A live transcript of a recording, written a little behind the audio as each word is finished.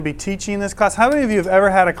Be teaching this class. How many of you have ever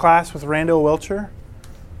had a class with Randall Wilcher?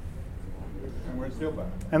 And we're still back.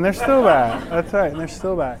 And they're still back. That's right, and they're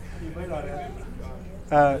still back.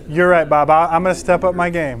 You're right, Bob. I'm going to step up my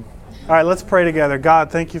game. All right, let's pray together.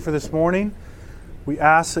 God, thank you for this morning. We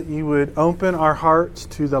ask that you would open our hearts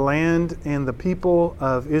to the land and the people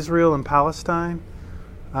of Israel and Palestine,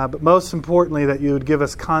 but most importantly, that you would give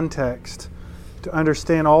us context to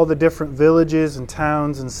understand all the different villages and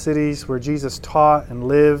towns and cities where Jesus taught and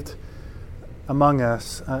lived among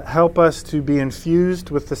us. Help us to be infused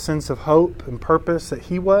with the sense of hope and purpose that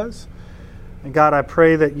he was. And God, I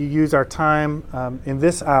pray that you use our time in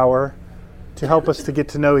this hour to help us to get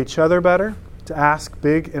to know each other better, to ask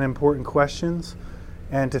big and important questions,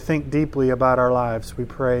 and to think deeply about our lives. We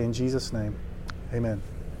pray in Jesus' name. Amen.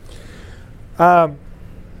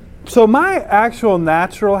 So my actual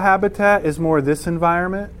natural habitat is more this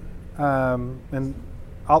environment, and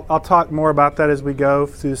I'll talk more about that as we go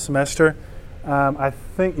through the semester. I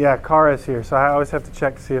think, Kara's here, so I always have to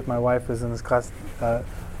check to see if my wife is in this class.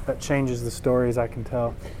 That changes the stories I can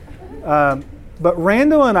tell. But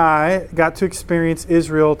Randall and I got to experience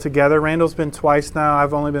Israel together. Randall's been twice now.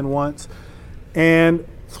 I've only been once. And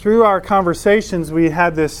through our conversations, we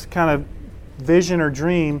had this kind of vision or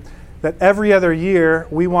dream that every other year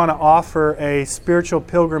we want to offer a spiritual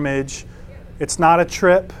pilgrimage. It's not a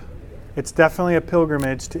trip. It's definitely a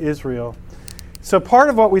pilgrimage to Israel. So part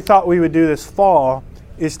of what we thought we would do this fall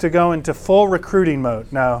is to go into full recruiting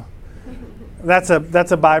mode. No, that's a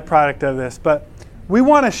byproduct of this. But we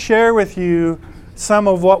want to share with you some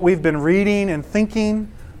of what we've been reading and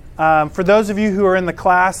thinking. For those of you who are in the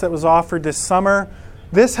class that was offered this summer,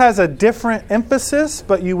 this has a different emphasis,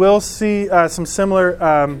 but you will see some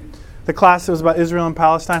similar. The class that was about Israel and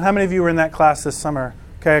Palestine. How many of you were in that class this summer?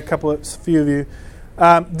 Okay, a few of you.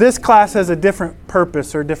 This class has a different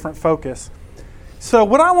purpose or different focus. So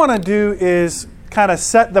what I want to do is kind of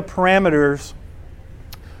set the parameters.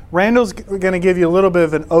 Randall's going to give you a little bit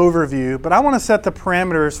of an overview, but I want to set the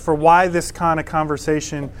parameters for why this kind of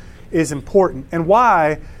conversation is important and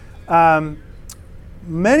why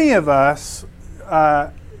many of us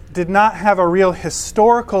did not have a real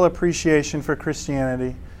historical appreciation for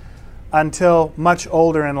Christianity until much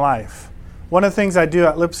older in life. One of the things I do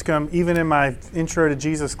at Lipscomb, even in my Intro to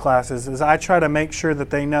Jesus classes, is I try to make sure that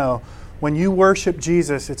they know when you worship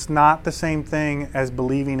Jesus, it's not the same thing as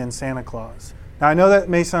believing in Santa Claus. Now, I know that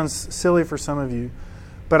may sound silly for some of you,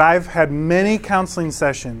 but I've had many counseling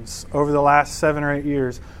sessions over the last 7 or 8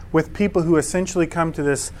 years with people who essentially come to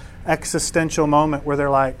this existential moment where they're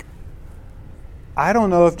like, I don't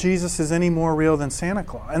know if Jesus is any more real than Santa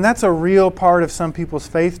Claus. And that's a real part of some people's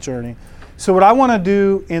faith journey. So what I want to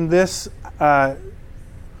do in this,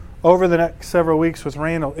 over the next several weeks with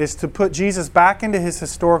Randall, is to put Jesus back into his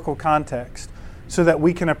historical context so that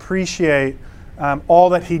we can appreciate all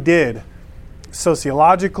that he did,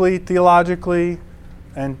 sociologically, theologically,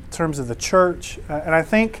 in terms of the church. And I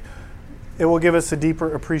think it will give us a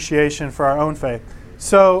deeper appreciation for our own faith.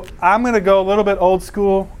 So I'm going to go a little bit old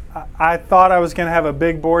school. I thought I was going to have a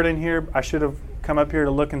big board in here. I should have come up here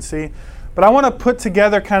to look and see. But I want to put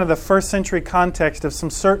together kind of the first century context of some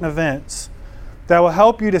certain events that will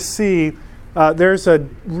help you to see there's a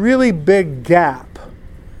really big gap.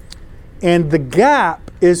 And the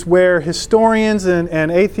gap is where historians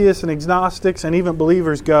and atheists and agnostics and even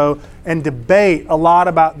believers go and debate a lot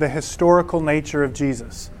about the historical nature of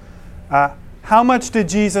Jesus. How much did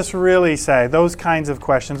Jesus really say? Those kinds of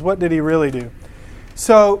questions. What did he really do?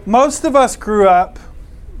 So most of us grew up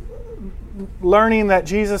learning that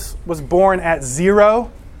Jesus was born at 0.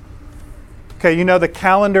 Okay, you know the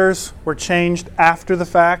calendars were changed after the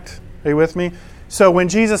fact. Are you with me? So when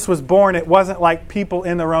Jesus was born, it wasn't like people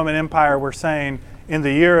in the Roman Empire were saying in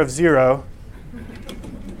the year of 0.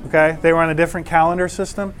 Okay, they were on a different calendar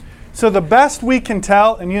system. So the best we can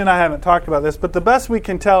tell, and you and I haven't talked about this, but the best we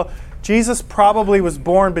can tell, Jesus probably was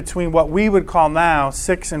born between what we would call now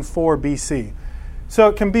 6 and 4 BC. So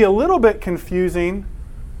it can be a little bit confusing.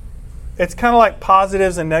 It's kind of like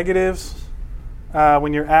positives and negatives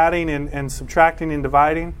when you're adding and subtracting and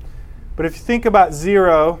dividing. But if you think about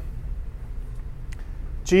 0,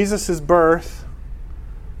 Jesus' birth,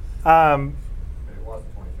 It was the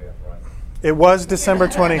 25th, right? It was December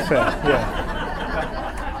 25th, yeah.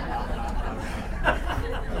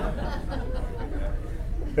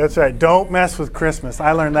 That's right. Don't mess with Christmas.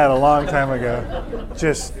 I learned that a long time ago.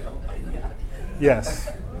 Yes.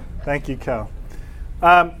 Thank you, Kel.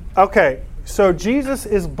 Okay, so Jesus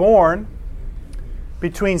is born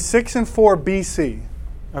between 6 and 4 BC.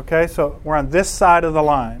 Okay, so we're on this side of the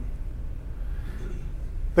line.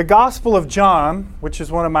 The Gospel of John, which is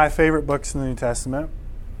one of my favorite books in the New Testament,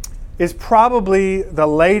 is probably the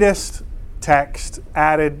latest text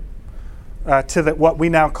added to what we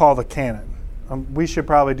now call the canon. We should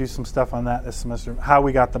probably do some stuff on that this semester, how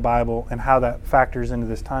we got the Bible and how that factors into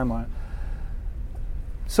this timeline.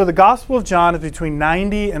 So the Gospel of John is between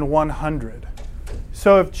 90 and 100.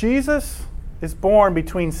 So if Jesus is born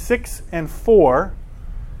between 6 and 4,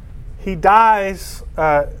 he dies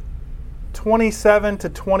 27 to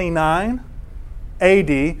 29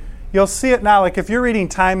 AD. You'll see it now, like if you're reading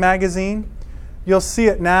Time magazine, you'll see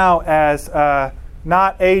it now as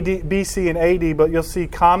not AD, BC and AD, but you'll see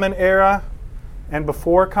Common Era and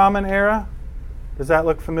before Common Era. Does that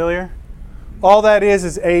look familiar? All that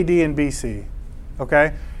is AD and BC.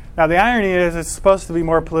 Okay? Now the irony is it's supposed to be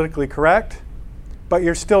more politically correct, but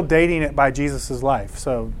you're still dating it by Jesus' life.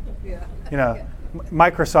 So, you know,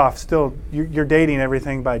 Microsoft still, you're dating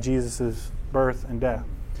everything by Jesus' birth and death.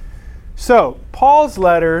 So Paul's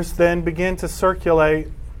letters then begin to circulate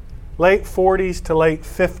late 40s to late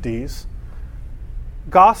 50s.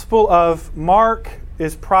 Gospel of Mark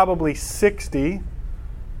is probably 60.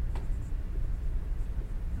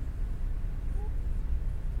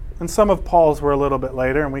 And some of Paul's were a little bit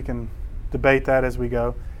later, and we can debate that as we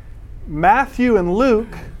go. Matthew and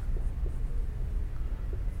Luke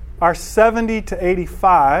are 70 to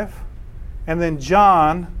 85, and then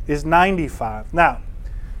John is 95. Now,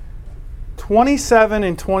 27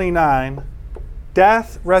 and 29,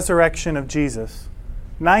 death, resurrection of Jesus.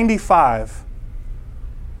 95,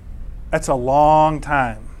 that's a long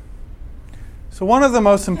time. So one of the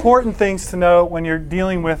most important things to know when you're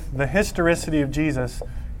dealing with the historicity of Jesus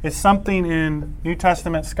is something in New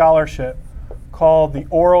Testament scholarship called the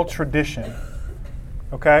oral tradition.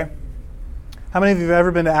 Okay? How many of you have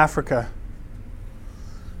ever been to Africa?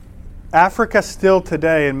 Africa still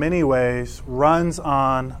today, in many ways, runs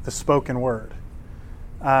on the spoken word.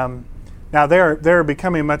 Now, they're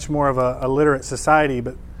becoming much more of a literate society,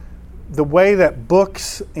 but the way that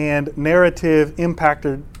books and narrative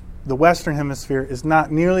impacted the Western Hemisphere is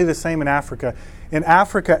not nearly the same in Africa. In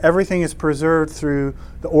Africa, everything is preserved through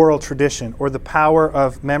the oral tradition, or the power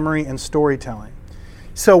of memory and storytelling.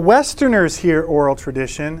 So Westerners hear oral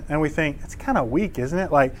tradition, and we think, it's kind of weak, isn't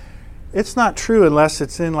it? Like, it's not true unless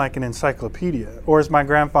it's in like an encyclopedia. Or as my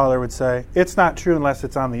grandfather would say, it's not true unless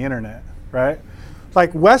it's on the internet, right?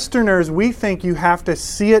 Like Westerners, we think you have to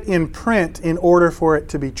see it in print in order for it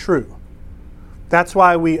to be true. That's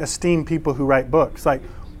why we esteem people who write books. Like,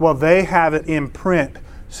 well, they have it in print,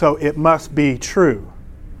 so it must be true,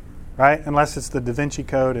 right? Unless it's the Da Vinci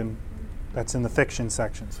Code, and that's in the fiction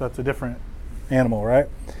section. So that's a different animal, right?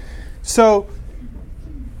 So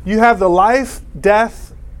you have the life, death,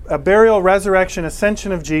 burial, resurrection,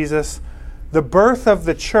 ascension of Jesus, the birth of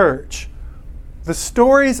the church. The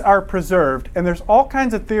stories are preserved, and there's all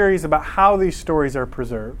kinds of theories about how these stories are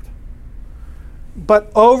preserved.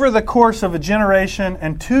 But over the course of a generation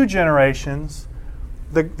and 2 generations,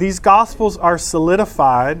 these Gospels are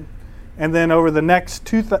solidified, and then over the next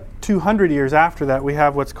 200 years after that, we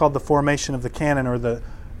have what's called the formation of the canon, or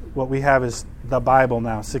what we have is the Bible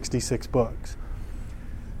now, 66 books.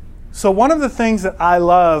 So one of the things that I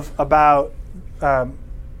love about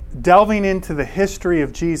delving into the history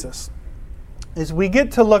of Jesus is we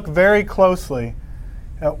get to look very closely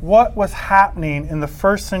at what was happening in the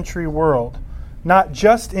first century world, not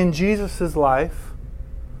just in Jesus' life,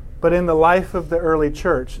 but in the life of the early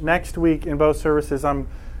church. Next week in both services, I'm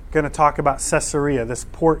going to talk about Caesarea, this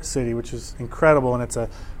port city, which is incredible, and it's a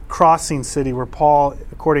crossing city where Paul,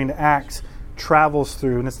 according to Acts, travels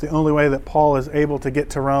through, and it's the only way that Paul is able to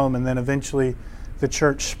get to Rome, and then eventually the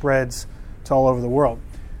church spreads to all over the world.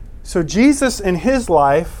 So Jesus in his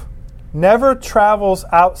life never travels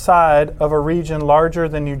outside of a region larger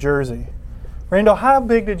than New Jersey. Randall, how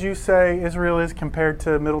big did you say Israel is compared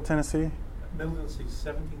to Middle Tennessee? Middle Tennessee is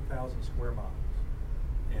 17,000 square miles,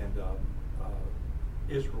 and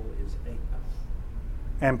Israel is 8,000.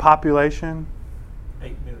 And population?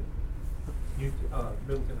 8 million.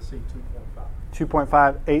 Middle Tennessee, 2.5.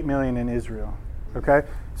 2.5, 8 million in Israel. Okay?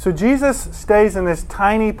 So Jesus stays in this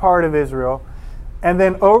tiny part of Israel, and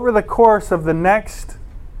then over the course of the next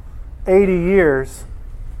 80 years,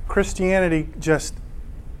 Christianity just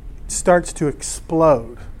starts to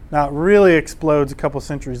explode. Now, it really explodes a couple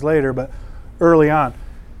centuries later, but early on.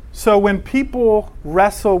 So when people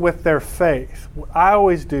wrestle with their faith, what I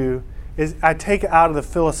always do is I take it out of the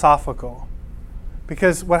philosophical.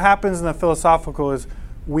 Because what happens in the philosophical is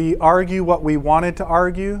we argue what we wanted to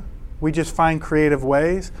argue. We just find creative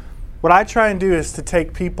ways. What I try and do is to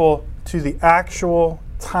take people to the actual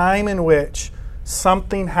time in which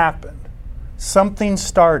something happened, something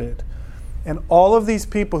started, and all of these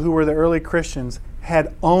people who were the early Christians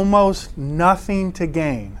had almost nothing to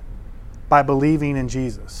gain by believing in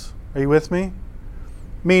Jesus. Are you with me?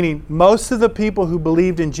 Meaning, most of the people who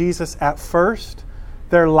believed in Jesus at first,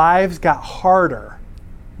 their lives got harder,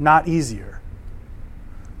 not easier.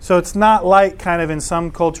 So it's not like kind of in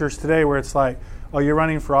some cultures today where it's like, oh, you're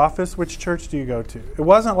running for office? Which church do you go to? It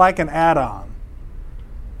wasn't like an add-on.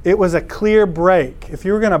 It was a clear break. If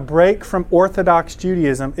you were going to break from Orthodox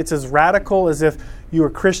Judaism, it's as radical as if you were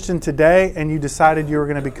Christian today and you decided you were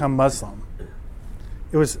going to become Muslim.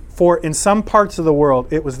 It was in some parts of the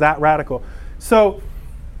world, it was that radical. So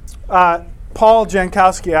Paul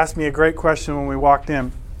Jankowski asked me a great question when we walked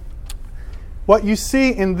in. What you see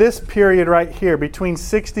in this period right here, between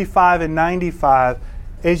 65 and 95,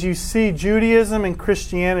 is you see Judaism and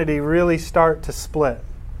Christianity really start to split.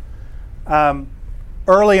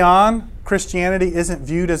 Early on, Christianity isn't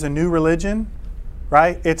viewed as a new religion,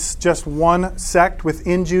 right? It's just one sect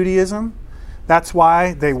within Judaism. That's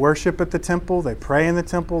why they worship at the temple, they pray in the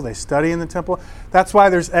temple, they study in the temple. That's why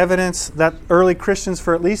there's evidence that early Christians,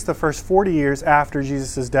 for at least the first 40 years after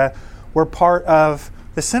Jesus' death, were part of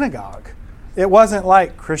the synagogue. It wasn't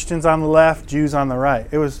like Christians on the left, Jews on the right.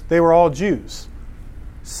 They were all Jews.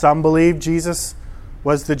 Some believed Jesus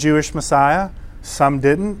was the Jewish Messiah. Some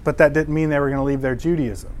didn't, but that didn't mean they were going to leave their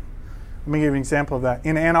Judaism. Let me give you an example of that.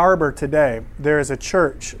 In Ann Arbor today, there is a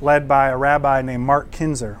church led by a rabbi named Mark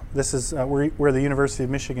Kinzer. This is where the University of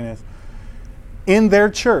Michigan is. In their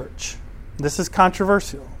church, this is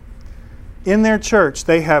controversial. In their church,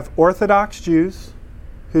 they have Orthodox Jews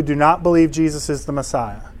who do not believe Jesus is the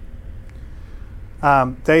Messiah.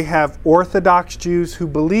 They have Orthodox Jews who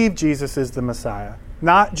believe Jesus is the Messiah.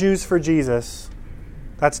 Not Jews for Jesus.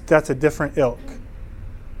 That's a different ilk.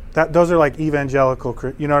 Those are like evangelical,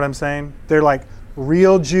 you know what I'm saying? They're like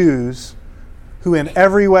real Jews who in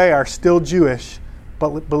every way are still Jewish,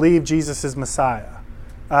 but believe Jesus is Messiah.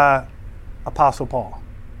 Apostle Paul.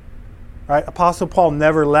 Right? Apostle Paul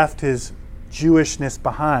never left his Jewishness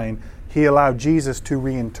behind. He allowed Jesus to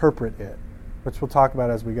reinterpret it, which we'll talk about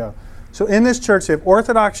as we go. So in this church, they have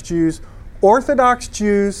Orthodox Jews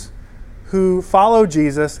who follow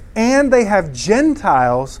Jesus, and they have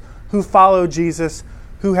Gentiles who follow Jesus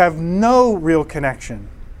who have no real connection.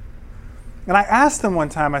 And I asked them one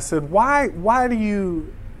time, I said, why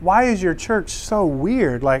is your church so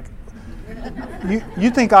weird? Like,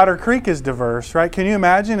 you think Otter Creek is diverse, right? Can you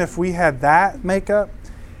imagine if we had that makeup?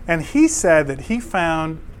 And he said that he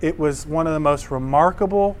found it was one of the most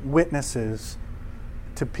remarkable witnesses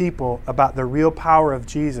to people about the real power of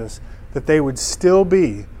Jesus, that they would still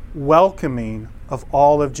be welcoming of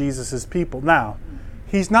all of Jesus's people. Now,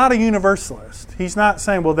 he's not a universalist. He's not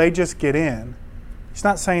saying, well, they just get in. He's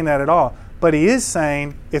not saying that at all. But he is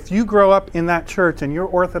saying, if you grow up in that church and you're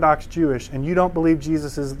Orthodox Jewish and you don't believe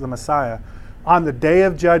Jesus is the Messiah, on the day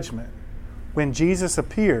of judgment, when Jesus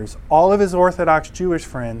appears, all of his Orthodox Jewish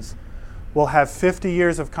friends will have 50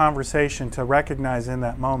 years of conversation to recognize in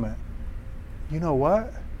that moment, you know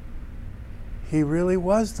what? He really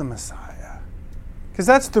was the Messiah. Because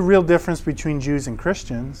that's the real difference between Jews and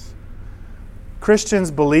Christians. Christians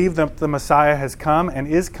believe that the Messiah has come and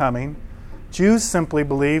is coming. Jews simply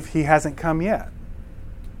believe he hasn't come yet.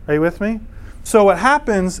 Are you with me? So what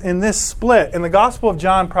happens in this split, and the Gospel of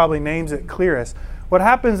John probably names it clearest, what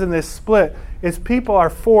happens in this split is people are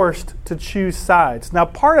forced to choose sides. Now,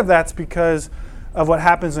 part of that's because of what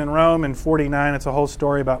happens in Rome in 49. It's a whole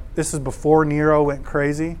story about, this is before Nero went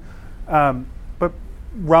crazy.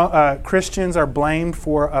 But Christians are blamed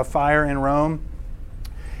for a fire in Rome.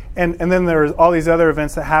 And then there's all these other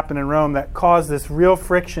events that happen in Rome that cause this real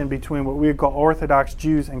friction between what we would call Orthodox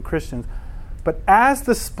Jews and Christians. But as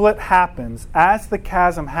the split happens, as the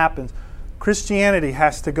chasm happens, Christianity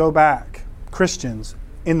has to go back, Christians,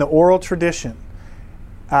 in the oral tradition,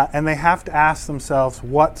 and they have to ask themselves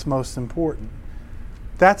what's most important.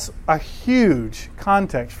 That's a huge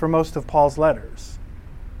context for most of Paul's letters.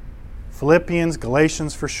 Philippians,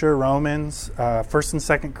 Galatians for sure, Romans, 1st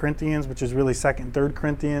and 2nd Corinthians, which is really 2nd and 3rd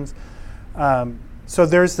Corinthians. So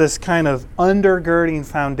there's this kind of undergirding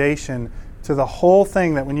foundation to the whole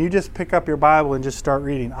thing that when you just pick up your Bible and just start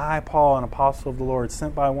reading, I, Paul, an apostle of the Lord,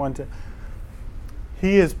 sent by one to...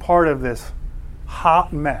 He is part of this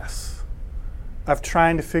hot mess of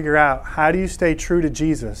trying to figure out how do you stay true to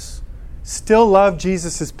Jesus, still love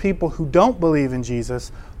Jesus' people who don't believe in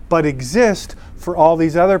Jesus, but exist for all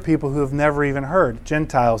these other people who have never even heard,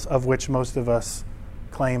 Gentiles, of which most of us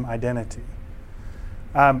claim identity.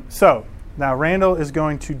 So, now Randall is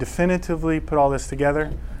going to definitively put all this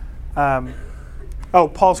together.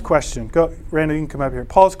 Paul's question. Go, Randall, you can come up here.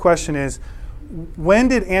 Paul's question is, when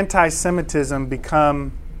did anti-Semitism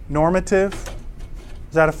become normative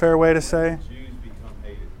Is that a fair way to say? Jews become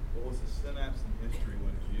hated. What was the synapse in history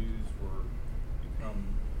when Jews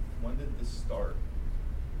when did this start?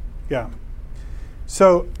 Yeah.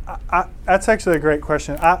 So that's actually a great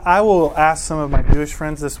question. I will ask some of my Jewish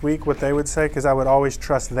friends this week what they would say, because I would always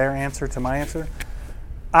trust their answer to my answer.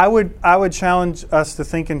 I would challenge us to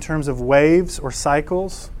think in terms of waves or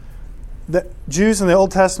cycles. The Jews in the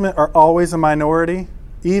Old Testament are always a minority.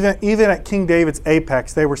 Even at King David's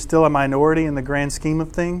apex, they were still a minority in the grand scheme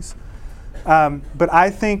of things. But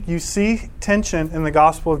I think you see tension in the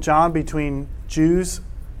Gospel of John between Jews,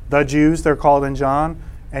 they're called in John,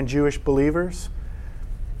 and Jewish believers.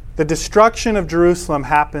 The destruction of Jerusalem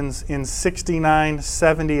happens in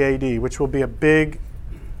 69-70 AD, which will be a big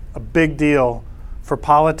deal for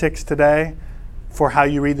politics today, for how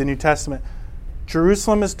you read the New Testament.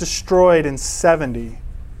 Jerusalem is destroyed in 70.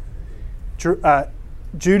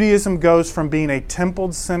 Judaism goes from being a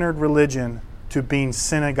temple-centered religion to being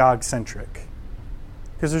synagogue-centric.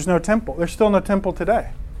 Because there's no temple. There's still no temple today,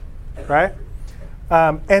 right?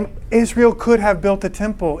 And Israel could have built a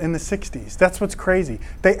temple in the 60s. That's what's crazy.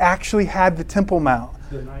 They actually had the Temple Mount.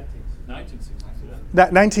 The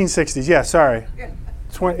 1960s. 1960s, yeah, sorry.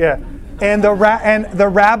 Yeah. And the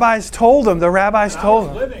rabbis told them. The rabbis told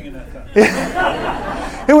them. Living in that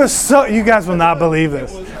time. It was so. You guys will not believe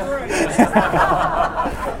this.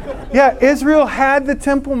 Yeah, Israel had the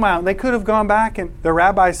Temple Mount. They could have gone back, and the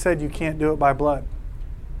rabbis said, "You can't do it by blood.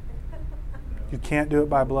 You can't do it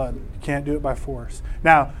by blood. You can't do it by force."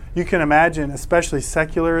 Now, you can imagine, especially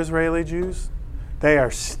secular Israeli Jews, they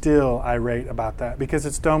are still irate about that because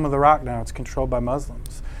it's Dome of the Rock now. It's controlled by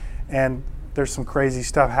Muslims, and there's some crazy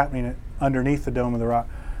stuff happening underneath the Dome of the Rock.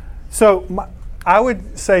 So I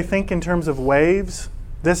would say think in terms of waves.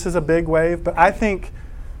 This is a big wave, but I think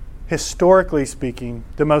historically speaking,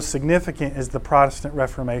 the most significant is the Protestant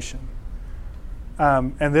Reformation.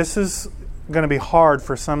 And this is going to be hard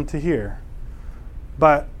for some to hear.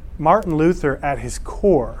 But Martin Luther, at his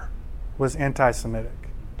core, was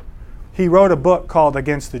anti-Semitic. He wrote a book called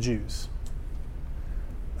Against the Jews.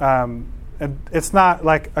 And it's not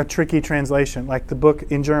like a tricky translation. Like the book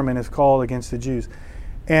in German is called Against the Jews.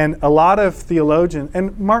 And a lot of theologians,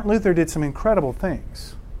 and Martin Luther did some incredible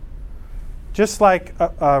things. Just like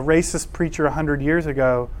a racist preacher 100 years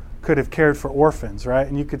ago could have cared for orphans, right?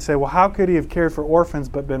 And you could say, well, how could he have cared for orphans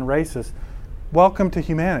but been racist? Welcome to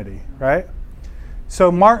humanity, right?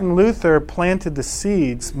 So Martin Luther planted the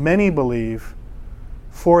seeds, many believe,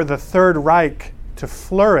 for the Third Reich to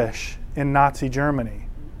flourish in Nazi Germany.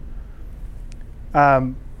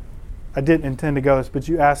 I didn't intend to go this, but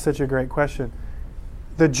you asked such a great question.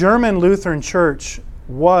 The German Lutheran Church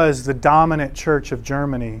was the dominant church of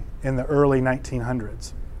Germany in the early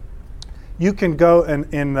 1900s. You can go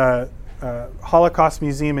in the Holocaust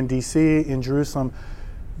Museum in D.C., in Jerusalem.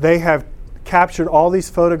 They have captured all these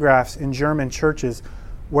photographs in German churches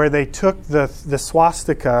where they took the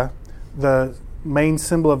swastika, the main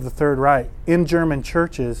symbol of the Third Reich, in German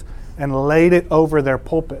churches and laid it over their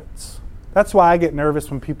pulpits. That's why I get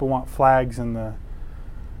nervous when people want flags in the...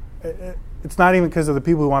 It's not even because of the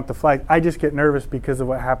people who want the flag. I just get nervous because of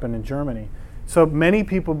what happened in Germany. So many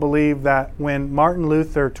people believe that when Martin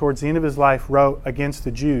Luther, towards the end of his life, wrote Against the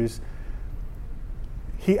Jews,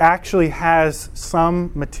 he actually has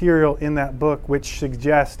some material in that book which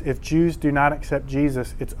suggests if Jews do not accept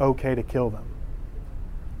Jesus, it's okay to kill them.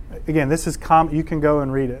 Again, this is common. You can go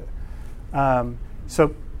and read it.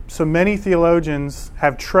 So many theologians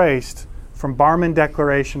have traced from Barmen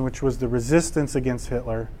Declaration, which was the resistance against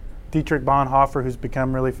Hitler, Dietrich Bonhoeffer, who's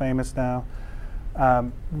become really famous now,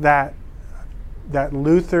 that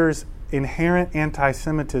Luther's inherent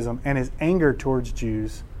anti-Semitism and his anger towards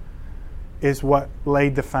Jews is what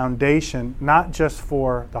laid the foundation, not just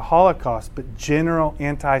for the Holocaust, but general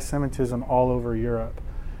anti-Semitism all over Europe,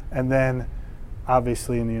 and then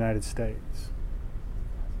obviously in the United States.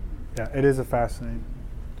 Yeah, it is a fascinating.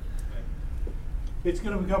 It's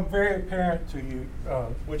going to become very apparent to you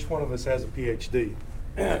which one of us has a PhD.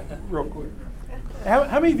 Real quick.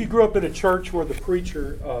 How many of you grew up in a church where the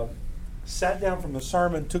preacher sat down from the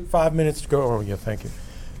sermon, took 5 minutes to go? Oh, yeah, thank you.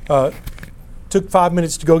 Took 5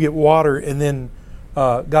 minutes to go get water, and then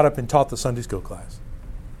got up and taught the Sunday school class.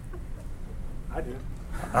 I did.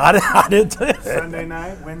 I did too. Sunday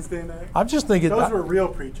night, Wednesday night. I'm just thinking those were real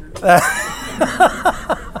preachers.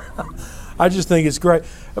 I just think it's great.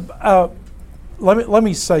 Let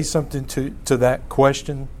me say something to that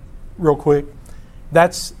question real quick.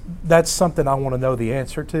 That's something I want to know the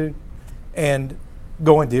answer to, and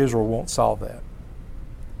going to Israel won't solve that.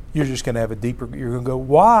 You're just going to have a deeper, you're going to go,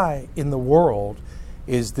 why in the world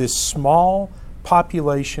is this small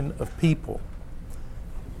population of people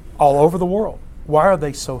all over the world. Why are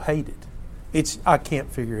they so hated? I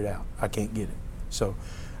can't figure it out. I can't get it. So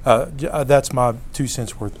that's my 2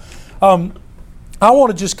 cents worth. I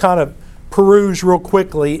want to just kind of peruse real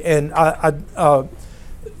quickly, and I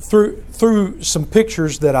through some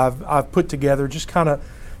pictures that I've put together, just kind of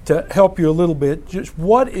to help you a little bit. Just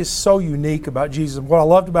what is so unique about Jesus? What I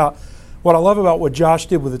love about what Josh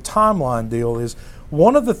did with the timeline deal is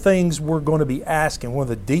one of the things we're going to be asking. One of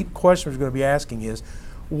the deep questions we're going to be asking is,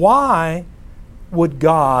 why would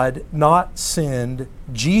God not send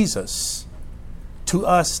Jesus to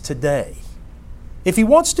us today? If He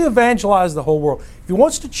wants to evangelize the whole world, if He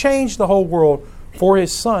wants to change the whole world for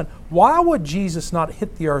His Son, why would Jesus not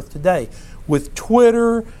hit the earth today? With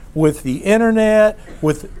Twitter, with the internet,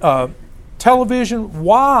 with television,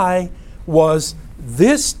 why was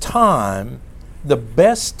this time the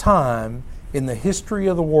best time in the history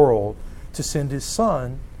of the world to send His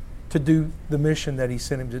Son to do the mission that He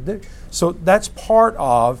sent Him to do? So that's part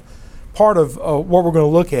of what we're going to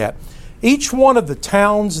look at. Each one of the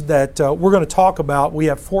towns that we're going to talk about, we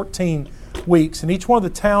have 14 weeks, and each one of the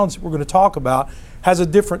towns that we're going to talk about has a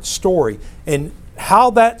different story. And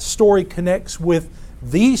how that story connects with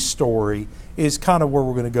the story is kind of where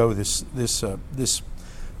we're going to go this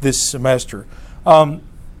semester.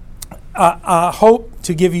 I hope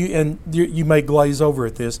to give you, and you may glaze over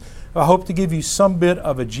at this, I hope to give you some bit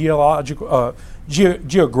of a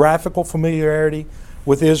geographical familiarity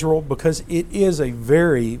with Israel, because it is a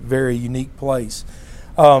very, very unique place.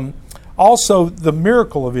 Also, the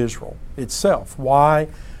miracle of Israel itself. Why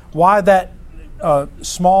that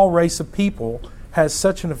small race of people has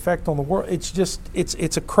such an effect on the world. It's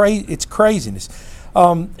craziness.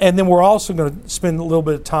 And then we're also going to spend a little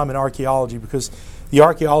bit of time in archaeology, because the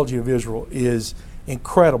archaeology of Israel is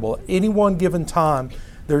incredible. At any one given time,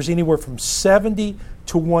 there's anywhere from 70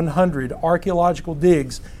 to 100 archaeological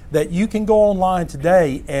digs that you can go online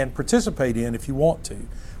today and participate in if you want to.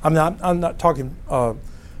 I'm not talking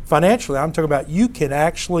financially. I'm talking about you can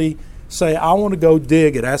actually say, I want to go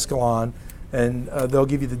dig at Ascalon, and they'll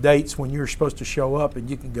give you the dates when you're supposed to show up, and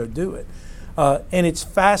you can go do it. And it's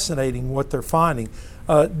fascinating what they're finding.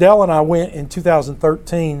 Dell and I went in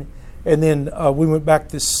 2013, and then we went back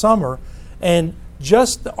this summer, and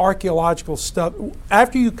just the archaeological stuff.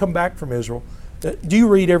 After you come back from Israel, do you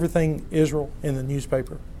read everything Israel in the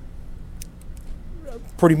newspaper?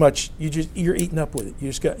 Pretty much, you're eating up with it. You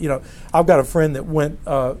just got, I've got a friend that went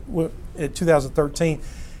in 2013.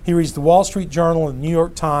 He reads the Wall Street Journal and the New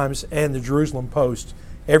York Times and the Jerusalem Post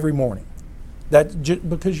every morning.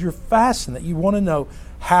 Because you're fascinated. You want to know,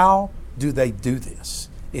 how do they do this?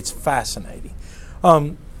 It's fascinating.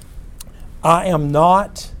 I am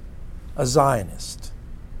not a Zionist.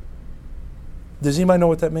 Does anybody know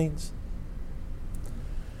what that means?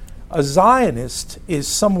 A Zionist is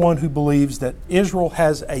someone who believes that Israel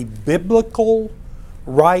has a biblical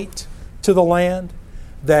right to the land,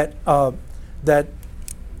 that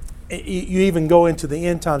you even go into the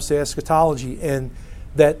end times to eschatology, and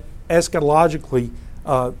that eschatologically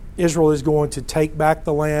Israel is going to take back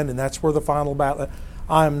the land, and that's where the final battle.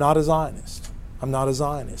 I am not a Zionist. I'm not a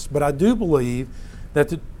Zionist. But I do believe that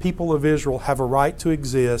the people of Israel have a right to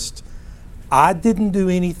exist. I didn't do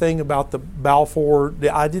anything about the Balfour.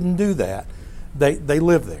 I didn't do that. They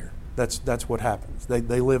live there. That's what happens. They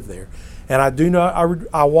live there. And I do know,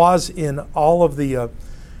 I was in all of the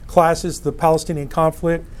classes, the Palestinian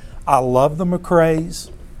conflict. I love the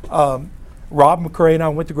McRae's. Rob McRae and I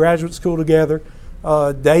went to graduate school together.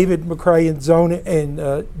 David McRae and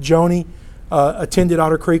Joni attended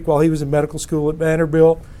Otter Creek while he was in medical school at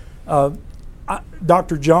Vanderbilt.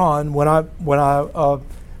 Dr. John, when I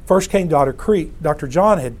first came to Otter Creek, Dr.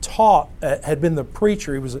 John had been the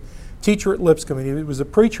preacher. He was a teacher at Lipscomb, and he was a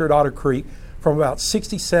preacher at Otter Creek from about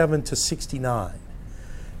 67 to 69.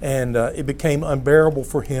 And it became unbearable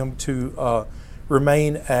for him to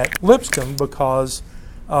remain at Lipscomb, because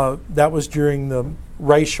that was during the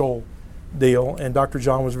racial deal, and Dr.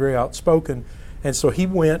 John was very outspoken. And so he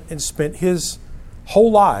went and spent his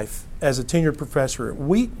whole life as a tenured professor at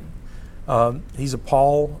Wheaton. He's a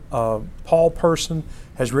Paul person,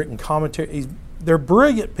 has written commentary. They're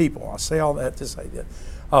brilliant people. I say all that to say that.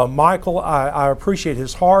 Michael, I appreciate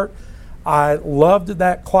his heart. I loved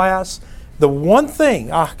that class. The one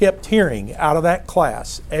thing I kept hearing out of that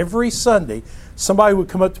class, every Sunday, somebody would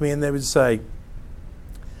come up to me and they would say,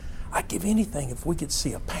 I'd give anything if we could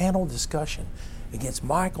see a panel discussion against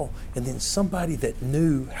Michael and then somebody that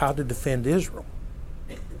knew how to defend Israel.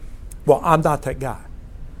 Well, I'm not that guy.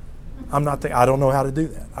 I don't know how to do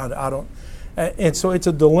that. I don't. And so it's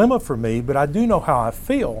a dilemma for me, but I do know how I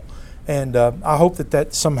feel. And I hope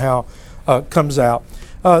that somehow comes out.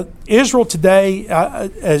 Israel today,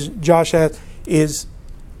 as Josh asked, is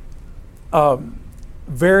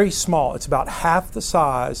very small. It's about half the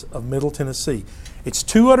size of Middle Tennessee. It's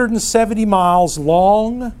 270 miles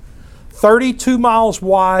long, 32 miles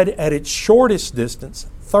wide at its shortest distance,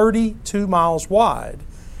 32 miles wide,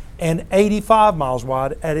 and 85 miles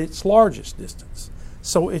wide at its largest distance.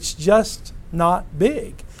 So it's just not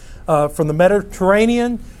big. From the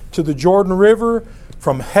Mediterranean to the Jordan River,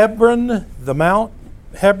 from Hebron, the Mount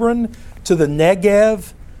Hebron, to the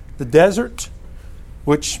Negev, the desert,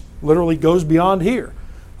 which literally goes beyond here.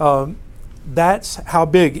 That's how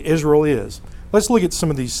big Israel is. Let's look at some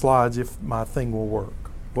of these slides if my thing will work.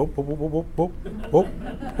 Whoop, whoop, whoop, whoop, whoop, whoop,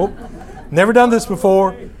 whoop. Never done this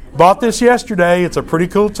before. Bought this yesterday. It's a pretty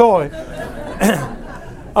cool toy.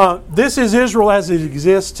 This is Israel as it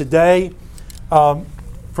exists today.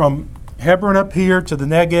 From Hebron up here to the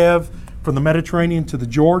Negev, from the Mediterranean to the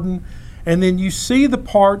Jordan. And then you see the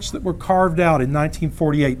parts that were carved out in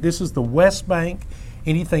 1948. This is the West Bank,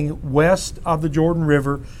 anything west of the Jordan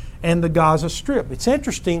River, and the Gaza Strip. It's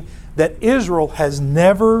interesting that Israel has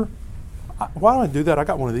never... Why don't I do that? I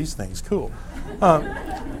got one of these things. Cool. I'm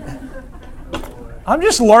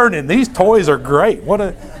just learning. These toys are great.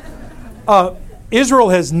 Israel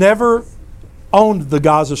has never owned the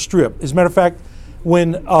Gaza Strip. As a matter of fact,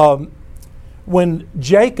 when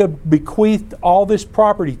Jacob bequeathed all this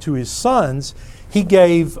property to his sons, he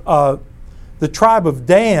gave the tribe of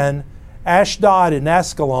Dan, Ashdod, and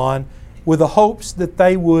Ascalon with the hopes that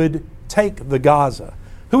they would take the Gaza.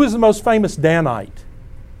 Who is the most famous Danite?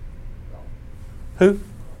 Who?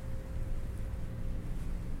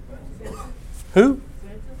 Who?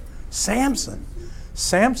 Samson.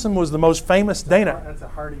 Samson was the most famous Danite. That's a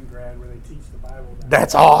Harding grad where they teach the Bible.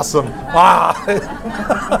 That's awesome. Wow.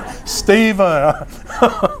 Stephen.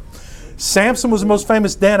 Samson was the most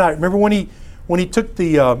famous Danite. Remember when he took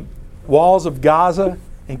the walls of Gaza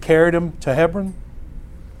and carried them to Hebron?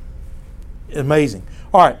 Amazing.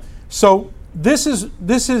 All right. So this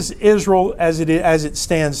is Israel as it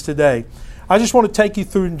stands today. I just want to take you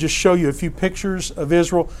through and just show you a few pictures of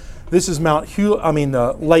Israel. This is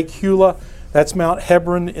Lake Hula. That's Mount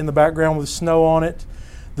Hebron in the background with snow on it.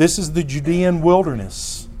 This is the Judean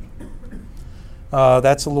wilderness.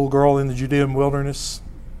 That's a little girl in the Judean wilderness.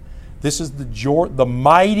 This is the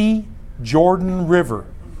mighty Jordan River.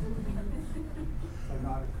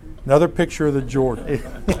 Another picture of the Jordan.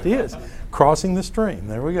 It is. Crossing the stream.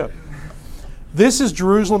 There we go. This is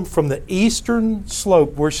Jerusalem from the eastern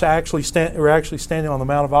slope. We're actually standing on the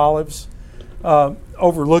Mount of Olives,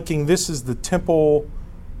 overlooking. This is the temple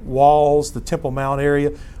walls, the Temple Mount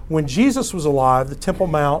area. When Jesus was alive, the Temple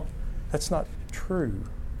Mount, that's not true.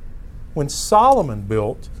 When Solomon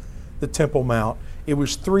built the Temple Mount, it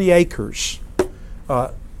was 3 acres.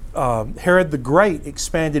 Herod the Great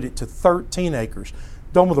expanded it to 13 acres.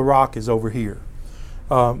 Dome of the Rock is over here.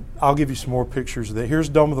 I'll give you some more pictures of that. Here's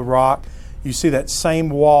Dome of the Rock. You see that same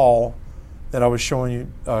wall that I was showing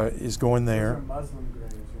you is going there. Those are Muslim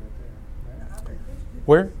graves right there.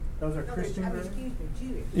 Where? Those are Christian graves?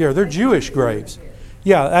 Yeah, they're Jewish graves.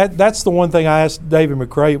 Yeah, that's the one thing I asked David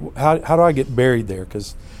McRae, how do I get buried there?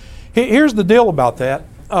 Because here's the deal about that.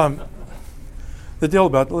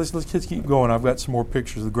 Let's keep going. I've got some more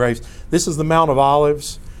pictures of the graves. This is the Mount of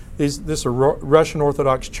Olives. This is a Russian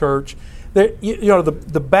Orthodox church.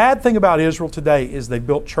 The bad thing about Israel today is they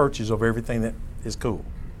built churches over everything that is cool.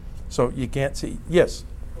 So you can't see. Yes?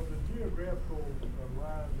 Well, the geographical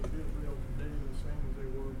lives of Israel today are the same as they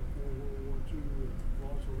were before World War II and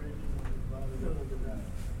loss of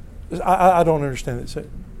rating. I don't understand that.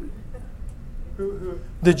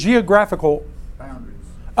 The geographical Boundaries.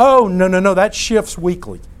 Oh, no. That shifts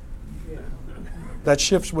weekly. That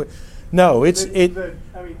shifts weekly. No, within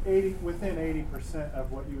 80%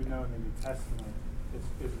 of what you would know in the New Testament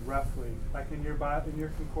is roughly like in your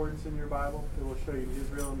concordance in your Bible. It will show you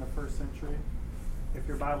Israel in the first century. If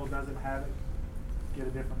your Bible doesn't have it, get a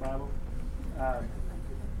different Bible.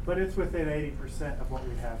 But it's within 80% of what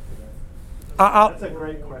we have today. That's a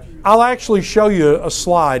great question. I'll actually show you a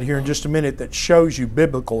slide here in just a minute that shows you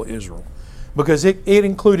biblical Israel, because it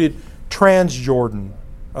included Transjordan,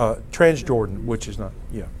 which is not,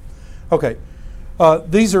 yeah. Okay,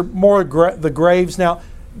 these are more the graves. Now,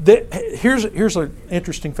 here's an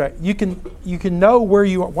interesting fact. You can know where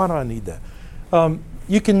you are. Why do I need that?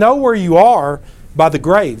 You can know where you are by the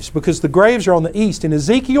graves, because the graves are on the east. In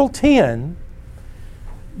Ezekiel 10,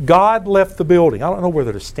 God left the building. I don't know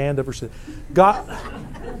whether to stand up or sit. God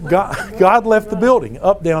left the building.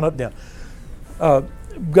 Up, down, up, down.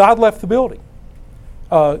 God left the building.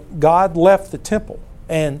 God left the temple.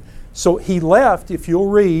 And So he left, if you'll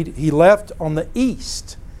read, he left on the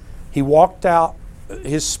east. He walked out,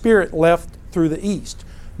 his spirit left through the east.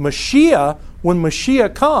 Mashiach, when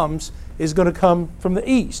Mashiach comes, is going to come from the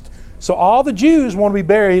east. So all the Jews want to be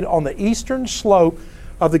buried on the eastern slope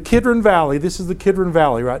of the Kidron Valley. This is the Kidron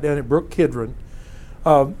Valley right down at Brook Kidron.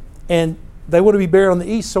 And they want to be buried on the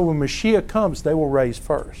east, so when Mashiach comes, they will raise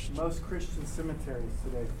first. Most Christian cemeteries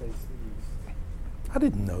today face the east. I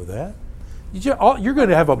didn't know that. You're going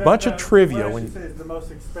to have a bunch of trivia. What I When should say is the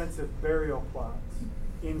most expensive burial plots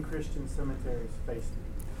in Christian cemeteries face the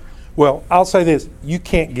east. Well, I'll say this. You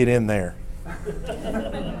can't get in there.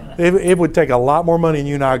 It would take a lot more money than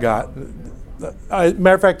you and I got.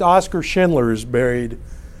 Matter of fact, Oscar Schindler is buried.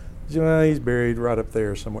 He's buried right up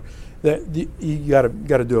there somewhere. You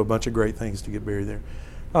got to do a bunch of great things to get buried there.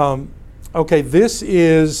 Okay, this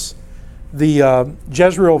is the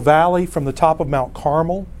Jezreel Valley from the top of Mount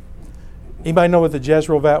Carmel. Anybody know what the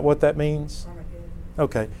Jezreel Valley, what that means?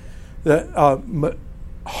 Okay. The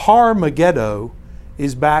Har Megiddo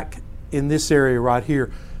is back in this area right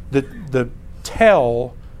here. The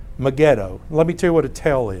Tel Megiddo. Let me tell you what a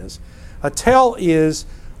tell is. A tell is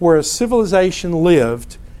where a civilization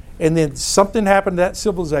lived, and then something happened to that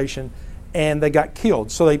civilization, and they got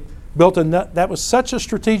killed. So they built that was such a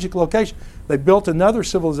strategic location. They built another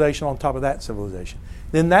civilization on top of that civilization.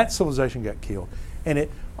 Then that civilization got killed, and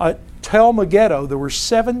Tel Megiddo, there were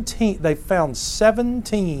 17. They found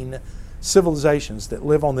 17 civilizations that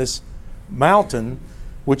live on this mountain,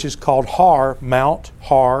 which is called Mount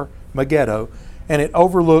Har Megiddo, and it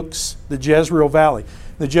overlooks the Jezreel Valley.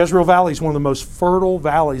 The Jezreel Valley is one of the most fertile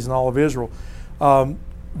valleys in all of Israel.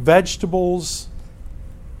 Vegetables,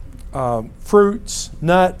 fruits,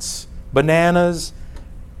 nuts, bananas,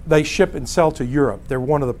 they ship and sell to Europe. They're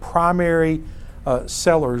one of the primary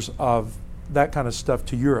sellers of that kind of stuff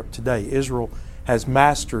to Europe today. Israel has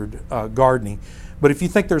mastered gardening. But if you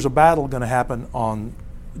think there's a battle going to happen on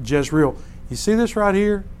Jezreel, you see this right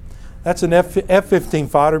here? That's an F-15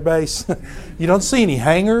 fighter base. You don't see any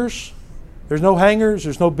hangars. There's no hangars.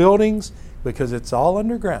 There's no buildings because it's all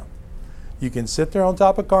underground. You can sit there on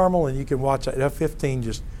top of Carmel and you can watch that F-15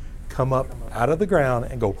 just come up out of the ground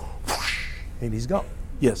and go whoosh, and he's gone.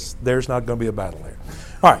 Yes, there's not going to be a battle there.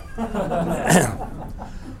 All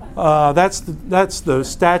right. That's the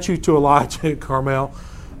statue to Elijah at Carmel.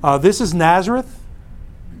 This is Nazareth.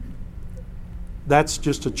 That's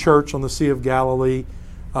just a church on the Sea of Galilee.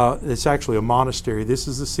 It's actually a monastery. This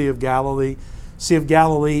is the Sea of Galilee. Sea of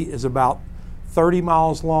Galilee is about 30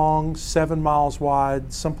 miles long, 7 miles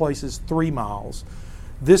wide, some places 3 miles.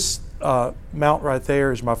 This mount right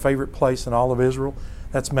there is my favorite place in all of Israel.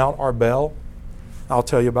 That's Mount Arbel. I'll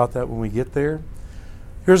tell you about that when we get there.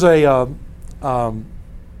 Here's a, help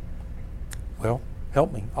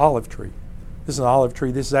me, olive tree. This is an olive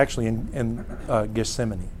tree. This is actually in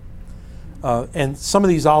Gethsemane. And some of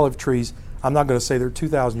these olive trees, I'm not going to say they're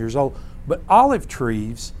 2,000 years old, but olive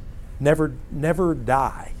trees never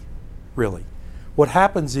die, really. What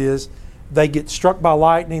happens is they get struck by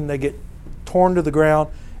lightning, they get torn to the ground,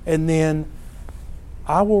 and then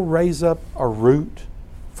I will raise up a root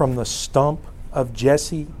from the stump of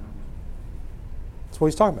Jesse. That's what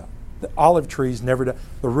he's talking about. The olive trees never die.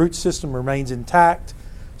 The root system remains intact.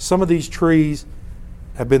 Some of these trees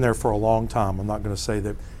have been there for a long time. I'm not going to say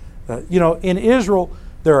that. In Israel,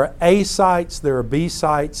 there are A sites, there are B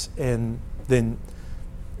sites, and then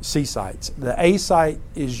C sites. The A site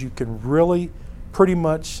is you can really pretty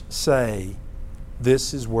much say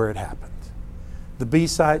this is where it happened. The B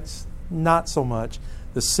sites, not so much.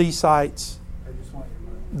 The C sites,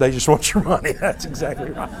 they just want your money. That's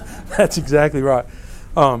exactly right. That's exactly right.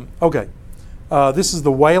 Okay. This is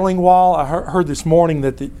the Wailing Wall. I heard this morning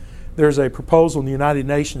that there's a proposal in the United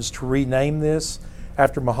Nations to rename this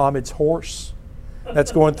after Muhammad's horse.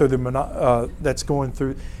 That's going through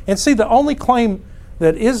and see, the only claim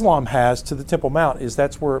that Islam has to the Temple Mount is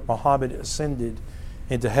that's where Muhammad ascended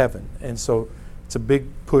into heaven. And so it's a big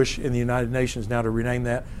push in the United Nations now to rename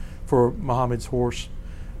that for Muhammad's horse.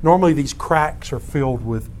 Normally these cracks are filled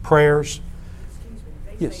with prayers. Excuse me,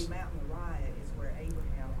 they Yes. say Mount Moriah is where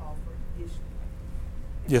Abraham offered Ishmael.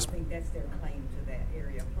 And Yes. I think that's their claim to that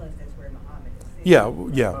area, plus that's where Muhammad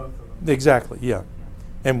ascended. Yeah, exactly, yeah.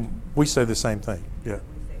 And we say the same thing, yeah. We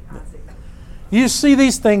say Isaac. You see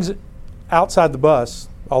these things outside the bus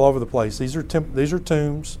all over the place. These are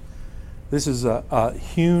tombs. This is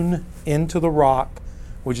hewn into the rock,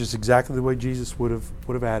 which is exactly the way Jesus would have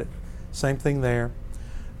had it. Same thing there.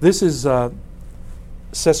 This is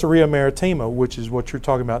Caesarea Maritima, which is what you're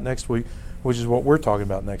talking about next week, which is what we're talking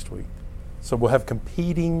about next week. So we'll have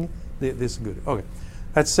competing. This is good. Okay.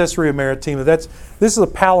 That's Caesarea Maritima. This is a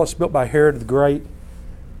palace built by Herod the Great.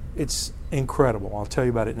 It's incredible. I'll tell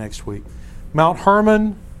you about it next week. Mount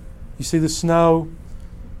Hermon, you see the snow.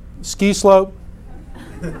 Ski slope.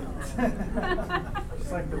 Just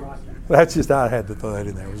like the Rocky. That's just, I had to throw that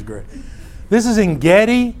in there. It was great. This is En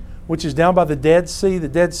Gedi, which is down by the Dead Sea. The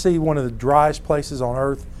Dead Sea, one of the driest places on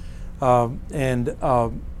earth.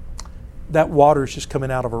 That water is just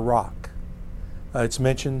coming out of a rock. It's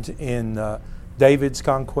mentioned in David's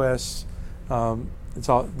conquests.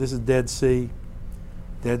 This is Dead Sea.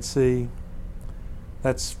 Dead Sea.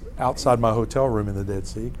 That's outside my hotel room in the Dead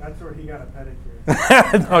Sea. That's where he got a pedicure.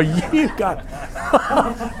 No, you got.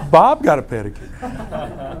 Bob got a pedicure.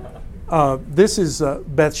 This is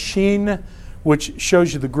Beth Shean, which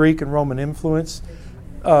shows you the Greek and Roman influence.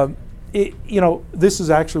 This is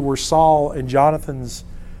actually where Saul and Jonathan's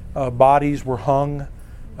bodies were hung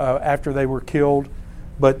after they were killed.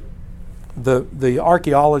 But the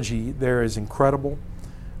archaeology there is incredible.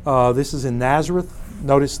 This is in Nazareth.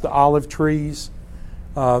 Notice the olive trees.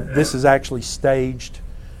 This is actually staged.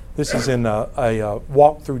 This is in a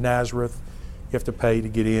walk through Nazareth. You have to pay to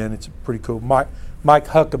get in. It's pretty cool. Mike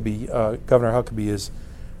Huckabee, Governor Huckabee, is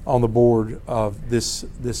on the board of this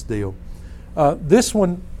deal. This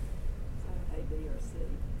one,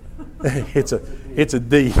 it's a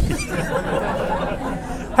D.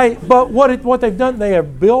 Hey, but what they've done, they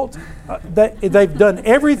have built. They've done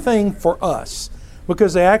everything for us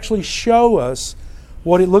because they actually show us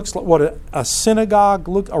what it looks like, what a synagogue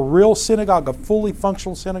a real synagogue, a fully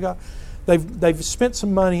functional synagogue. They've spent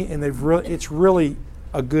some money and it's really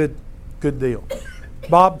a good deal.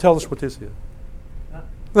 Bob, tell us what this is.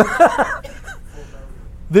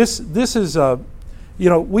 This is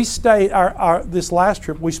we stayed this last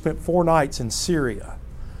trip. We spent 4 nights in Syria,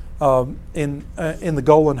 in the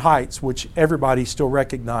Golan Heights, which everybody still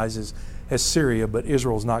recognizes as Syria, but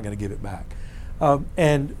Israel's not going to give it back.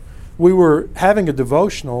 And we were having a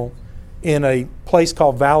devotional in a place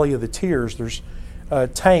called Valley of the Tears. There's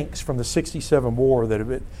tanks from the '67 war that have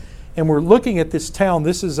been, and we're looking at this town.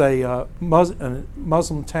 This is a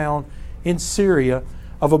Muslim town in Syria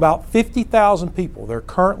of about 50,000 people. There are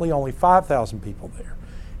currently only 5,000 people there.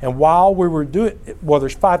 And while we were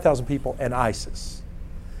there's 5,000 people and ISIS.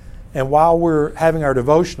 And while we're having our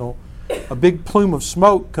devotional, a big plume of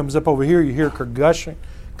smoke comes up over here. You hear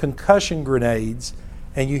concussion grenades,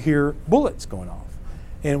 and you hear bullets going off.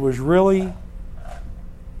 And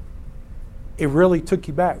it really took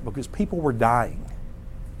you back because people were dying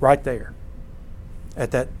right there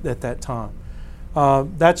at that time.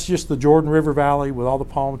 That's just the Jordan River Valley with all the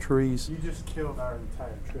palm trees. You just killed our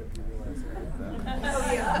entire trip. You realize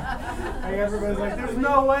that? Hey, everybody's like, "There's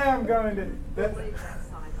no way I'm going to."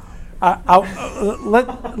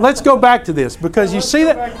 Let's go back to this because you see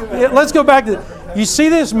that. Let's go back to. You see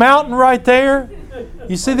this mountain right there?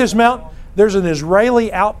 You see this mountain? There's an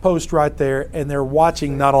Israeli outpost right there, and they're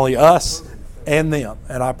watching not only us and them.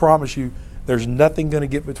 And I promise you, there's nothing going to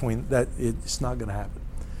get between that. It's not going to happen.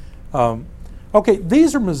 Okay,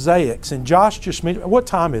 these are mosaics, and Josh just mentioned. What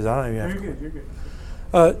time is it? I don't even have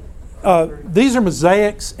You're good. These are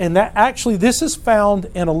mosaics, and this is found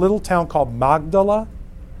in a little town called Magdala,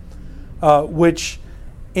 which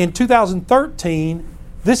in 2013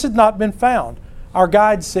 this had not been found. Our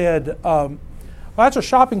guide said, "Well, that's a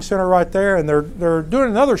shopping center right there, and they're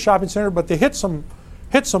doing another shopping center, but they hit some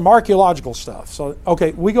archaeological stuff." So,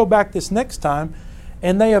 okay, we go back this next time,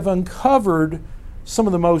 and they have uncovered some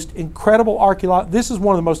of the most incredible This is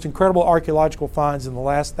one of the most incredible archaeological finds in the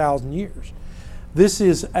last 1,000 years. This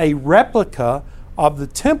is a replica of the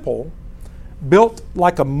temple built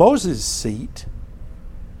like a Moses seat.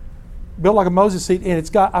 And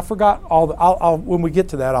it's got, I forgot all the, when we get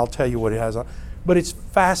to that, I'll tell you what it has on. But it's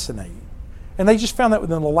fascinating. And they just found that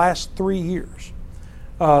within the last 3 years.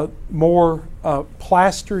 More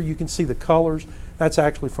plaster, you can see the colors. That's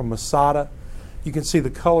actually from Masada. You can see the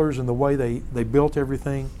colors and the way they built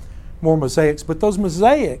everything. More mosaics. But those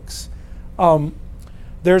mosaics,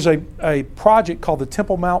 there's a project called the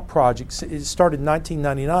Temple Mount Project. It started in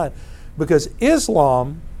 1999 because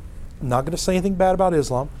Islam, I'm not going to say anything bad about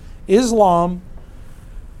Islam,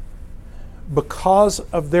 because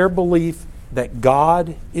of their belief that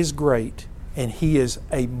God is great and He is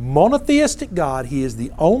a monotheistic God, He is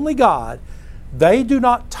the only God, they do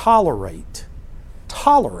not tolerate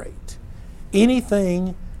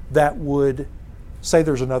anything that would say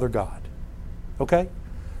there's another God. Okay?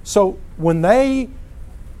 So when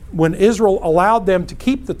Israel allowed them to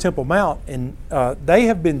keep the Temple Mount, and they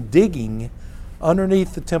have been digging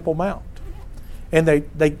underneath the Temple Mount. And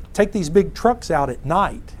they take these big trucks out at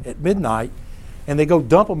night, at midnight, and they go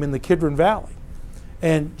dump them in the Kidron Valley.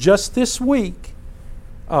 And just this week,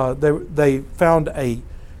 they found a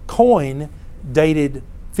coin dated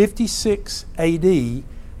 56 AD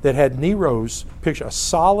that had Nero's picture, a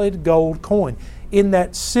solid gold coin in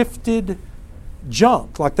that sifted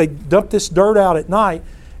junk. Like they dumped this dirt out at night,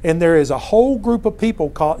 and there is a whole group of people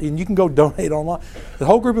called, and you can go donate online, the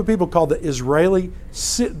whole group of people called the Israeli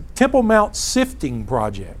Temple Mount Sifting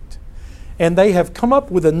Project. And they have come up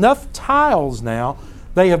with enough tiles now.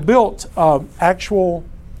 They have built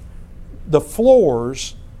the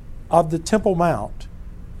floors of the Temple Mount.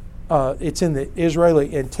 It's in the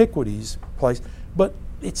Israeli Antiquities place, but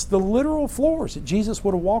it's the literal floors that Jesus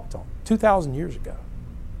would have walked on 2,000 years ago.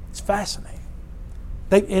 It's fascinating.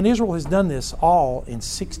 And Israel has done this all in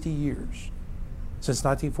 60 years, since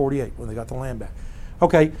 1948 when they got the land back.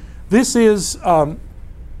 Okay, this is,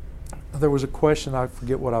 there was a question, I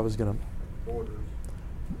forget what I was going to... Borders.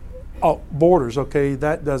 Oh, borders, okay,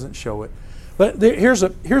 that doesn't show it. But here's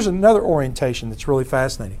another orientation that's really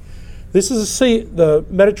fascinating. This is the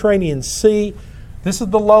Mediterranean Sea. This is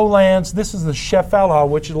the lowlands. This is the Shephelah,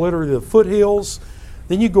 which is literally the foothills.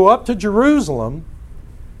 Then you go up to Jerusalem.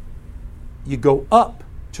 You go up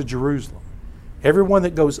to Jerusalem. Everyone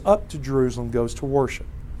that goes up to Jerusalem goes to worship.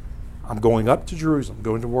 I'm going up to Jerusalem,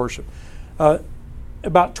 going to worship.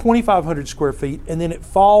 About 2,500 square feet, and then it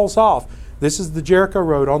falls off. This is the Jericho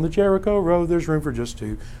Road. On the Jericho Road, there's room for just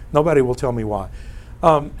two. Nobody will tell me why.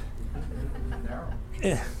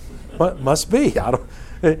 Must be.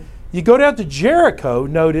 You go down to Jericho,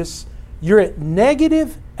 notice you're at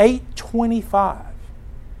negative 825.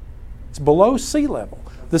 It's below sea level.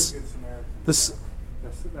 That's the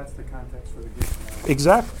context for the Good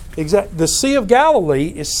Samaritan. Exactly. The Sea of Galilee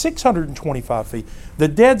is 625 feet. The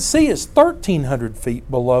Dead Sea is 1,300 feet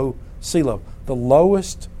below sea level, the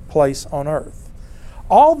lowest place on earth.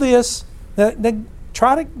 All this,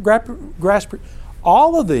 try to grasp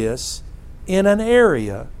all of this in an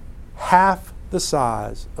area half the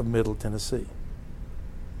size of Middle Tennessee.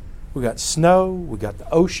 We got snow, we got the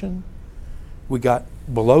ocean, we got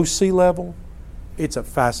below sea level. It's a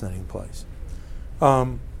fascinating place.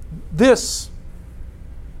 This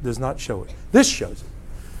does not show it. This shows it.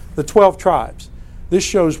 The 12 tribes. This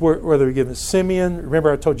shows where they're given Simeon.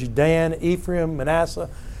 Remember I told you Dan, Ephraim, Manasseh,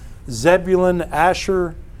 Zebulun,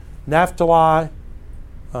 Asher, Naphtali,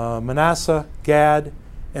 Manasseh, Gad,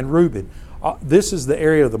 and Reuben. This is the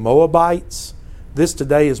area of the Moabites. This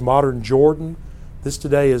today is modern Jordan. This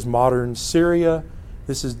today is modern Syria.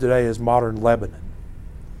 This is today is modern Lebanon.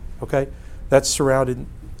 Okay? That's surrounded,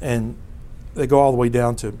 and they go all the way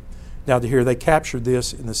down to here. They captured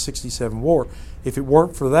this in the 67 war. If it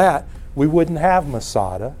weren't for that, we wouldn't have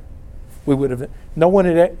Masada. No one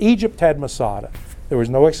in Egypt had Masada. There was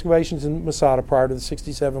no excavations in Masada prior to the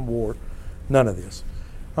 67 war. None of this.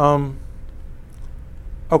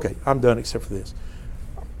 Okay, I'm done except for this.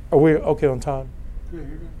 Are we okay on time? Yeah,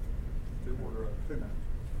 you're good.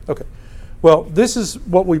 Okay. Well, this is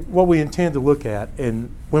what we intend to look at,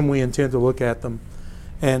 and when we intend to look at them,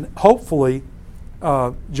 and hopefully,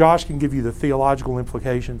 Josh can give you the theological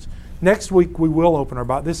implications. Next week we will open our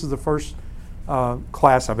Bible. This is the first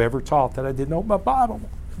class I've ever taught that I didn't open my Bible.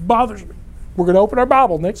 It bothers me. We're going to open our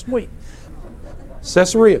Bible next week.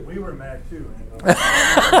 Caesarea. We were mad too.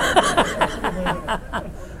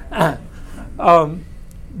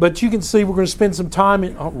 But you can see we're going to spend some time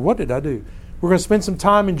in. What did I do? We're going to spend some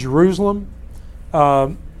time in Jerusalem.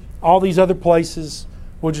 All these other places,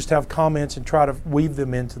 we'll just have comments and try to weave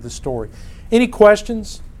them into the story. Any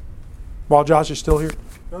questions while Josh is still here?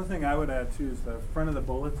 The other thing I would add too is the front of the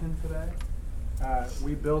bulletin today.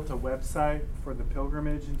 We built a website for the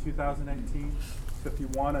pilgrimage in 2018. So if you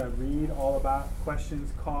want to read all about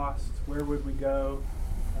questions, costs, where would we go,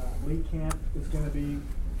 Lee Camp is going to be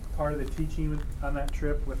part of the teaching on that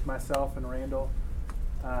trip with myself and Randall.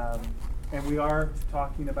 And we are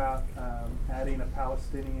talking about adding a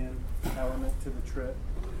Palestinian element to the trip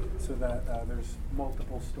so that there's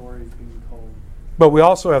multiple stories being told. But we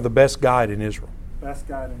also have the best guide in Israel. Best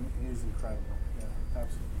guide, and he's incredible. Yeah,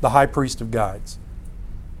 absolutely. The high priest of guides.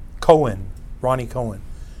 Cohen, Ronnie Cohen.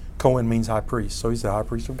 Cohen means high priest, so he's the high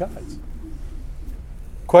priest of guides.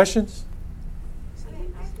 Questions? It's just a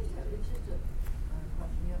question,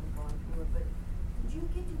 you haven't gone through it, but did you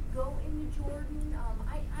get to go into Jordan?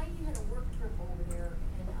 I had a work trip over there,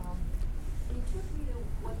 and it took me to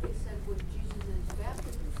what they said was Jesus'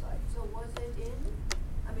 baptism site. So was it in?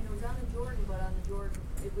 I mean, it was on the Jordan, but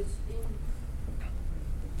it was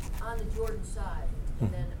on the Jordan side,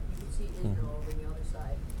 and then you could see Israel over the other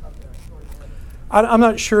side of the Jordan River. I'm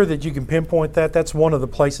not sure that you can pinpoint that. That's one of the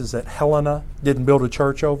places that Helena didn't build a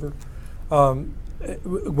church over.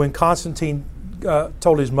 When Constantine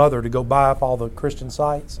told his mother to go buy up all the Christian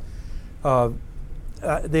sites. They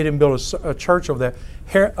didn't build a church over there.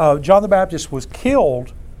 John the Baptist was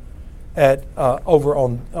killed at over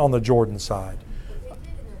on the Jordan side. But they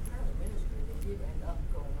did in their current ministry, they did end up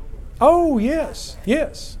going over. Oh yes,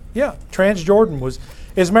 yeah. Transjordan was,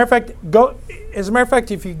 as a matter of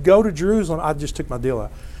fact, if you go to Jerusalem, I just took my deal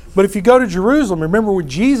out. But if you go to Jerusalem, remember when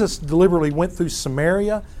Jesus deliberately went through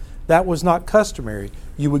Samaria, that was not customary.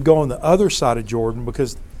 You would go on the other side of Jordan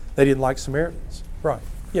because they didn't like Samaritans. Right?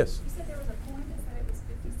 Yes. You said there was a point that said it was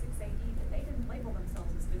 56 AD, but they didn't label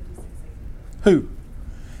themselves as 56 AD. Who?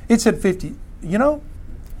 It said 50. You know,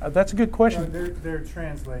 that's a good question. They're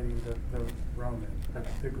translating the Roman,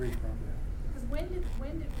 the Greek Roman. Because when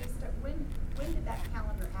did that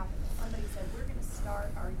calendar happen? Somebody said we're going to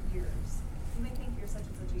start our years. You may think you're such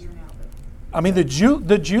and such a year now, but I mean, the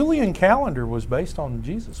Julian calendar was based on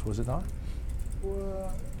Jesus, was it not?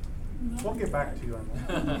 Well, we'll get back to you on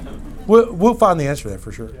that. We'll find the answer to that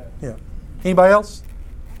for sure. Yeah. Anybody else?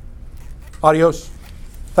 Adios.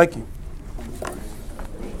 Thank you.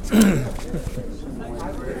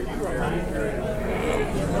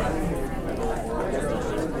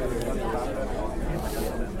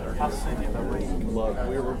 Look,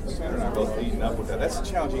 Sandra and I both eating up with that. That's the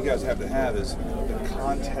challenge you guys have to have is the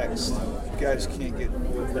context. You guys can't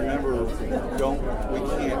remember, we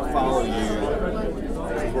can't follow you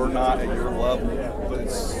because we're not at your level. But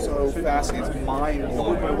it's so fascinating. It's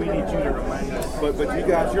mind-blowing. But we need you to remind us. But you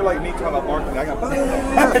guys, you're like me talking about marketing. I got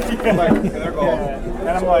and they're going. And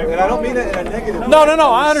I'm like, And I don't mean it in a negative way. No,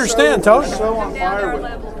 I understand, We're totally. so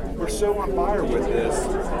on fire with this.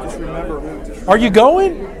 Just remember who. Are you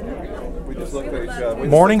going? We just looked at each other.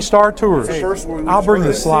 Morning Star Tours. It's the first one we I'll bring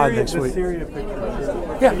the started. slide next week. Syria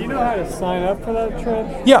picture. Yeah. Do you know how to sign up for that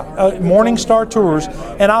trip? Yeah, Morning Star Tours,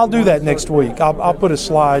 and I'll do that next week. I'll put a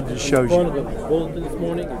slide that shows Going you. to the bulletin this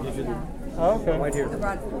morning, or did you? Okay. Right here.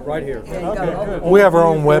 Right here. Okay, good. We have our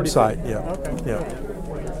own website. Yeah. Yeah.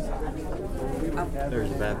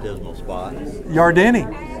 There's a baptismal spot. Yardeni.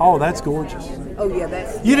 Oh, that's gorgeous. Oh, yeah,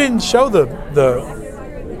 that's. You didn't show the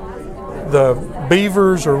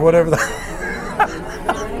beavers or whatever.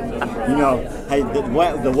 You know, hey,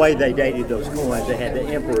 the way they dated those coins, they had the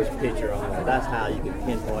emperor's picture on it. That's how you can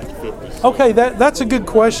pinpoint 50 cents. Okay, that's a good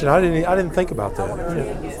question. I didn't think about that.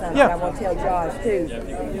 Yeah. I want to tell Josh too.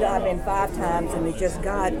 You know, I've been 5 times, and it's just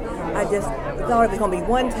God. I just thought it was going to be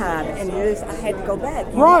one time, and I had to go back.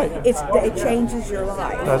 Right. It changes your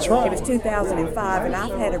life. That's right. It was 2005, and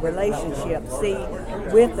I've had a relationship,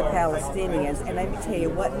 with the Palestinians, and let me tell you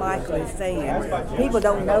what Michael is saying. People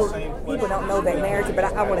don't know that narrative, but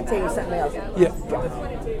I want to tell you something else. Yeah.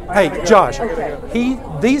 Hey, Josh. Okay.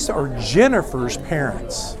 These are Jennifer's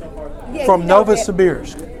parents Yeah, from you know Nova that.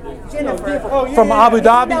 Sibirsk. Jennifer. From Abu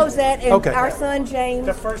Dhabi? He knows that, and Okay. our son James.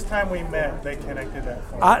 The first time we met, they connected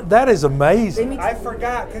that. That is amazing. Let me I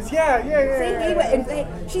forgot, because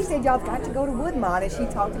she said y'all got to go to Woodmont, and she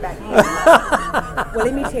talked about him. Well,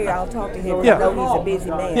 let me tell you, I'll talk to him. Yeah. I know He's a busy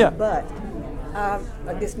man, Yeah. but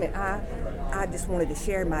this meant I just wanted to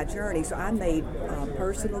share my journey, so I made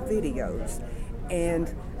personal videos, and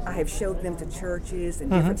I have showed them to churches and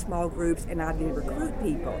different small groups, and I did recruit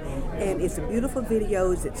people. And it's a beautiful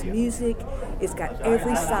videos, it's music, it's got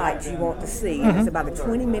every site you want to see. It's about a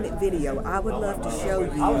 20-minute video. I would love to show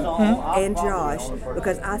you and Josh,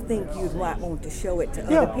 because I think you might want to show it to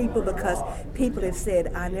other people, because people have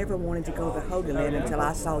said, I never wanted to go to Holy Land until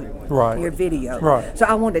I saw your video. Right. So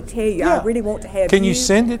I want to tell you, I really want to have Can you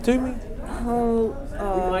send it to me? We'll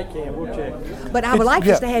check. But I would like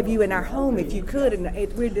us to have you in our home if you could. And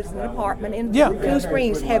we're just in an apartment in Cool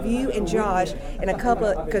Springs. Have you and Josh and a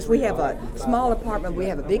couple because we have a small apartment. We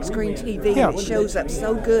have a big screen TV and it shows up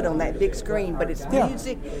so good on that big screen. But it's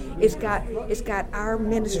music. It's got our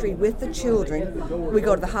ministry with the children. We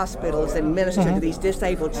go to the hospitals and minister to these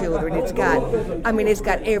disabled children. It's got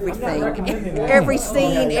everything, every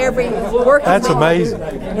scene, every working. That's amazing.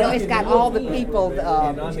 You know, it's got all the people.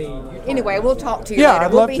 Anyway, we'll talk to you Yeah, later.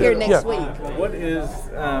 I'd We'll love be to. here next Yeah. week. What is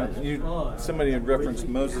somebody had referenced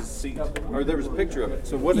Moses' seat, or there was a picture of it.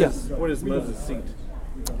 So what is Moses' seat?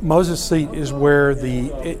 Moses' seat is where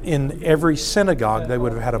in every synagogue they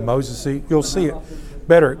would have had a Moses seat. You'll see it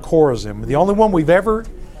better at Chorazim. The only one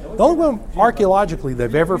archaeologically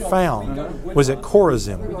they've ever found was at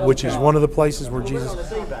Chorazim, which is one of the places where Jesus.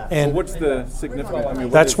 And what's the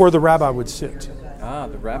significance? That's where the rabbi would sit. Ah,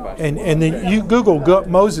 the rabbi. And then you Google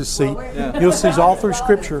Moses seat, you'll see all through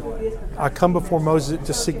Scripture, I come before Moses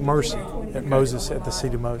to seek mercy. at Moses, at the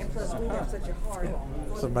seat of Moses. Plus, we have such a heart.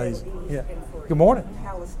 It's amazing. Yeah. Good morning.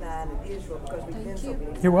 Palestine and Israel because we've been so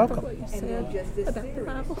many. You're welcome. What you And then said just this about the series.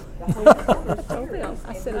 Bible. The whole I told them,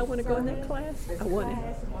 I said, I want to go in that class. I want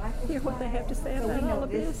to hear what they have to say about all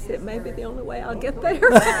of this. It may be the only way I'll get there.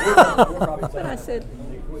 But I said,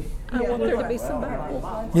 I want there to be some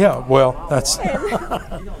Bible. Yeah, well, that's.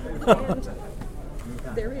 And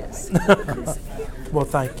there is. Well,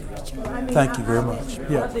 thank you. Thank you very much.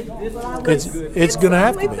 Yeah. It's going to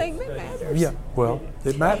have to the only thing be. that matters. Yeah, well,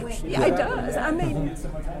 it matters. Yeah, it does. I mean,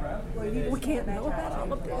 we can't know about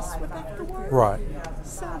all of this without the Word. Right.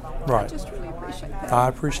 So Right. I just really appreciate that. I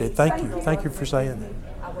appreciate it. Thank you. Thank you for saying that.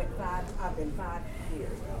 I've been 5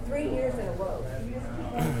 years. 3 years